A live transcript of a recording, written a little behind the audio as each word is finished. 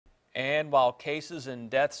And while cases and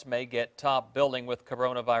deaths may get top billing with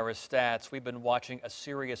coronavirus stats, we've been watching a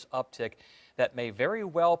serious uptick that may very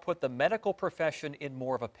well put the medical profession in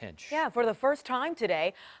more of a pinch. Yeah, for the first time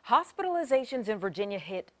today, hospitalizations in Virginia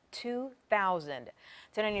hit 2,000.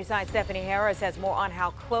 10 on your side, Stephanie Harris has more on how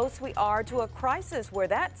close we are to a crisis, where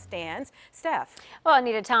that stands. Steph. Well,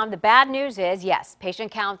 Anita, Tom, the bad news is, yes,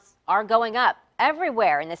 patient counts are going up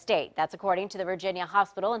everywhere in the state. That's according to the Virginia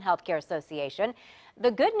Hospital and Healthcare Association. The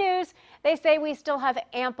good news, they say we still have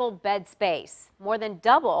ample bed space, more than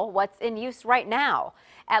double what's in use right now.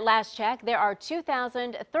 At last check, there are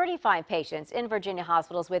 2,035 patients in Virginia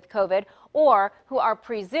hospitals with COVID or who are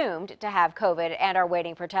presumed to have COVID and are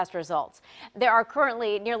waiting for test results. There are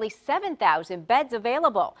currently nearly 7,000 beds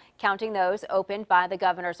available, counting those opened by the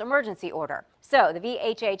governor's emergency order. So the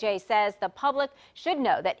VHHA says the public should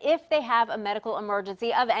know that if they have a medical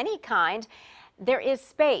emergency of any kind, there is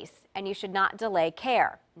space and you should not delay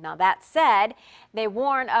care. Now, that said, they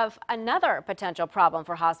warn of another potential problem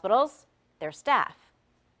for hospitals, their staff.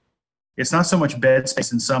 It's not so much bed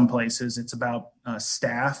space in some places, it's about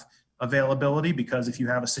staff availability, because if you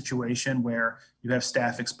have a situation where you have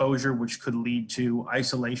staff exposure, which could lead to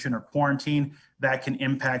isolation or quarantine, that can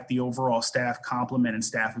impact the overall staff complement and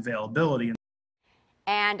staff availability.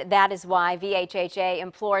 And that is why VHHA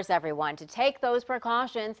implores everyone to take those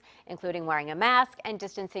precautions, including wearing a mask and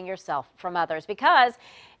distancing yourself from others. Because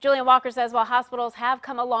Julian Walker says while hospitals have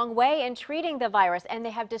come a long way in treating the virus and they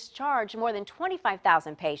have discharged more than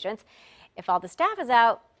 25,000 patients, if all the staff is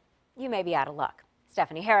out, you may be out of luck.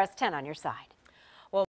 Stephanie Harris, 10 on your side.